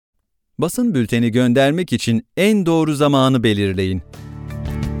Basın bülteni göndermek için en doğru zamanı belirleyin.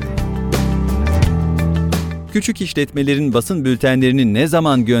 Küçük işletmelerin basın bültenlerini ne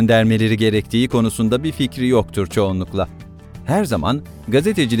zaman göndermeleri gerektiği konusunda bir fikri yoktur çoğunlukla. Her zaman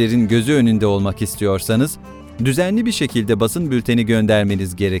gazetecilerin gözü önünde olmak istiyorsanız, düzenli bir şekilde basın bülteni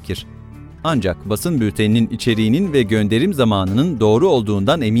göndermeniz gerekir. Ancak basın bülteninin içeriğinin ve gönderim zamanının doğru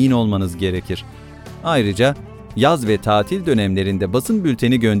olduğundan emin olmanız gerekir. Ayrıca yaz ve tatil dönemlerinde basın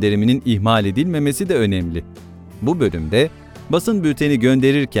bülteni gönderiminin ihmal edilmemesi de önemli. Bu bölümde basın bülteni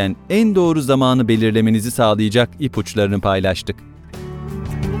gönderirken en doğru zamanı belirlemenizi sağlayacak ipuçlarını paylaştık.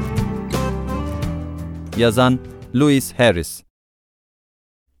 Yazan Louis Harris.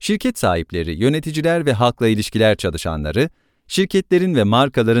 Şirket sahipleri, yöneticiler ve halkla ilişkiler çalışanları, şirketlerin ve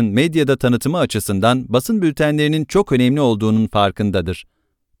markaların medyada tanıtımı açısından basın bültenlerinin çok önemli olduğunun farkındadır.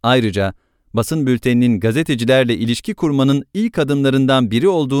 Ayrıca basın bülteninin gazetecilerle ilişki kurmanın ilk adımlarından biri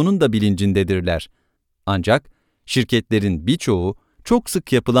olduğunun da bilincindedirler. Ancak şirketlerin birçoğu çok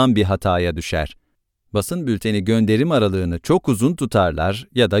sık yapılan bir hataya düşer. Basın bülteni gönderim aralığını çok uzun tutarlar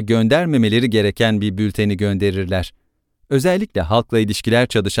ya da göndermemeleri gereken bir bülteni gönderirler. Özellikle halkla ilişkiler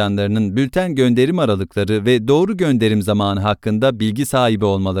çalışanlarının bülten gönderim aralıkları ve doğru gönderim zamanı hakkında bilgi sahibi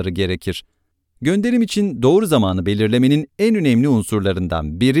olmaları gerekir. Gönderim için doğru zamanı belirlemenin en önemli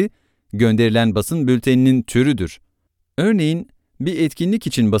unsurlarından biri, gönderilen basın bülteninin türüdür. Örneğin, bir etkinlik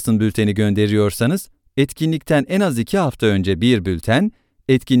için basın bülteni gönderiyorsanız, etkinlikten en az 2 hafta önce bir bülten,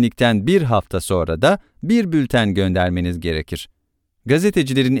 etkinlikten 1 hafta sonra da bir bülten göndermeniz gerekir.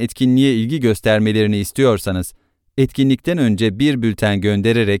 Gazetecilerin etkinliğe ilgi göstermelerini istiyorsanız, etkinlikten önce bir bülten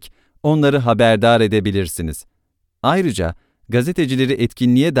göndererek onları haberdar edebilirsiniz. Ayrıca gazetecileri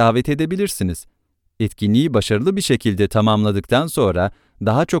etkinliğe davet edebilirsiniz. Etkinliği başarılı bir şekilde tamamladıktan sonra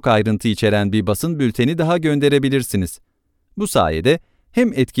daha çok ayrıntı içeren bir basın bülteni daha gönderebilirsiniz. Bu sayede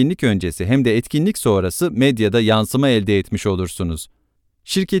hem etkinlik öncesi hem de etkinlik sonrası medyada yansıma elde etmiş olursunuz.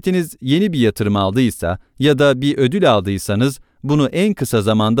 Şirketiniz yeni bir yatırım aldıysa ya da bir ödül aldıysanız bunu en kısa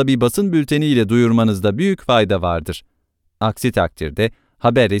zamanda bir basın bülteni ile duyurmanızda büyük fayda vardır. Aksi takdirde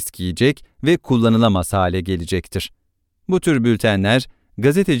haber eskiyecek ve kullanılamaz hale gelecektir. Bu tür bültenler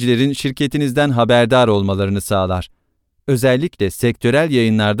gazetecilerin şirketinizden haberdar olmalarını sağlar. Özellikle sektörel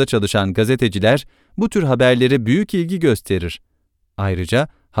yayınlarda çalışan gazeteciler bu tür haberlere büyük ilgi gösterir. Ayrıca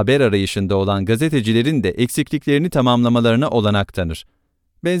haber arayışında olan gazetecilerin de eksikliklerini tamamlamalarına olanak tanır.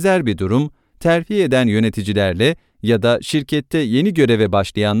 Benzer bir durum, terfi eden yöneticilerle ya da şirkette yeni göreve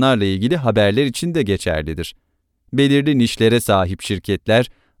başlayanlarla ilgili haberler için de geçerlidir. Belirli nişlere sahip şirketler,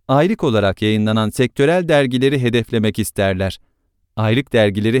 aylık olarak yayınlanan sektörel dergileri hedeflemek isterler. Aylık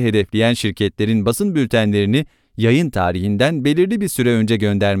dergileri hedefleyen şirketlerin basın bültenlerini yayın tarihinden belirli bir süre önce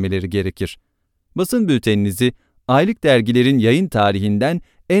göndermeleri gerekir. Basın bülteninizi aylık dergilerin yayın tarihinden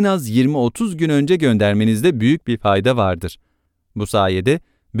en az 20-30 gün önce göndermenizde büyük bir fayda vardır. Bu sayede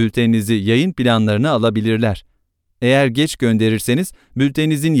bülteninizi yayın planlarına alabilirler. Eğer geç gönderirseniz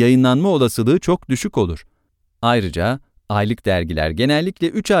bülteninizin yayınlanma olasılığı çok düşük olur. Ayrıca aylık dergiler genellikle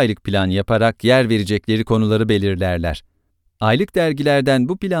 3 aylık plan yaparak yer verecekleri konuları belirlerler. Aylık dergilerden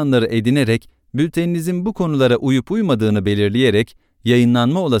bu planları edinerek bülteninizin bu konulara uyup uymadığını belirleyerek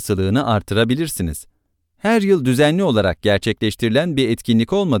yayınlanma olasılığını artırabilirsiniz. Her yıl düzenli olarak gerçekleştirilen bir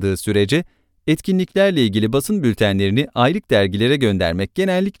etkinlik olmadığı sürece etkinliklerle ilgili basın bültenlerini aylık dergilere göndermek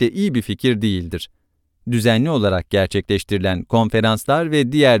genellikle iyi bir fikir değildir. Düzenli olarak gerçekleştirilen konferanslar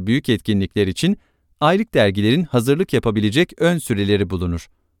ve diğer büyük etkinlikler için aylık dergilerin hazırlık yapabilecek ön süreleri bulunur.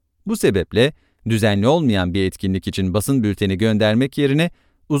 Bu sebeple düzenli olmayan bir etkinlik için basın bülteni göndermek yerine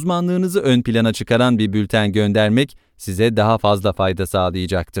uzmanlığınızı ön plana çıkaran bir bülten göndermek size daha fazla fayda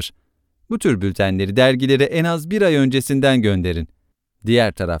sağlayacaktır. Bu tür bültenleri dergilere en az 1 ay öncesinden gönderin.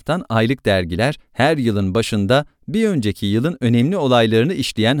 Diğer taraftan aylık dergiler her yılın başında bir önceki yılın önemli olaylarını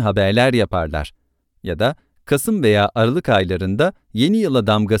işleyen haberler yaparlar. Ya da Kasım veya Aralık aylarında yeni yıla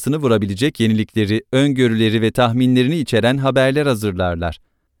damgasını vurabilecek yenilikleri, öngörüleri ve tahminlerini içeren haberler hazırlarlar.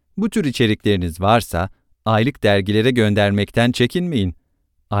 Bu tür içerikleriniz varsa aylık dergilere göndermekten çekinmeyin.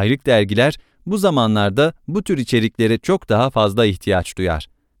 Aylık dergiler bu zamanlarda bu tür içeriklere çok daha fazla ihtiyaç duyar.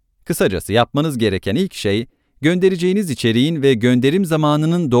 Kısacası yapmanız gereken ilk şey, göndereceğiniz içeriğin ve gönderim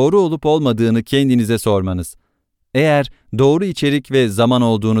zamanının doğru olup olmadığını kendinize sormanız. Eğer doğru içerik ve zaman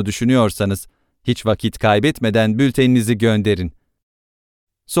olduğunu düşünüyorsanız, hiç vakit kaybetmeden bülteninizi gönderin.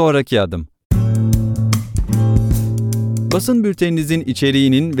 Sonraki adım. Basın bülteninizin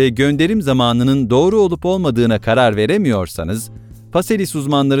içeriğinin ve gönderim zamanının doğru olup olmadığına karar veremiyorsanız, Faselis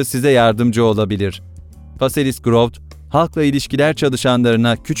uzmanları size yardımcı olabilir. Faselis Growth, halkla ilişkiler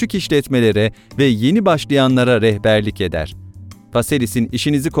çalışanlarına, küçük işletmelere ve yeni başlayanlara rehberlik eder. Faselis'in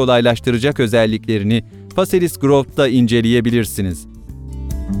işinizi kolaylaştıracak özelliklerini Faselis Growth'ta inceleyebilirsiniz.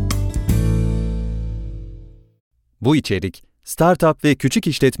 Bu içerik, startup ve küçük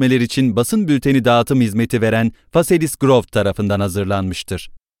işletmeler için basın bülteni dağıtım hizmeti veren Faselis Growth tarafından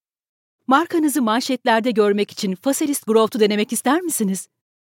hazırlanmıştır. Markanızı manşetlerde görmek için Faselis Growth'u denemek ister misiniz?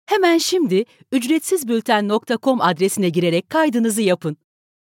 Hemen şimdi ücretsizbülten.com adresine girerek kaydınızı yapın.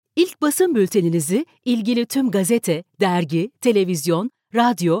 İlk basın bülteninizi ilgili tüm gazete, dergi, televizyon,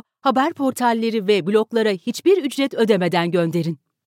 radyo, haber portalleri ve bloglara hiçbir ücret ödemeden gönderin.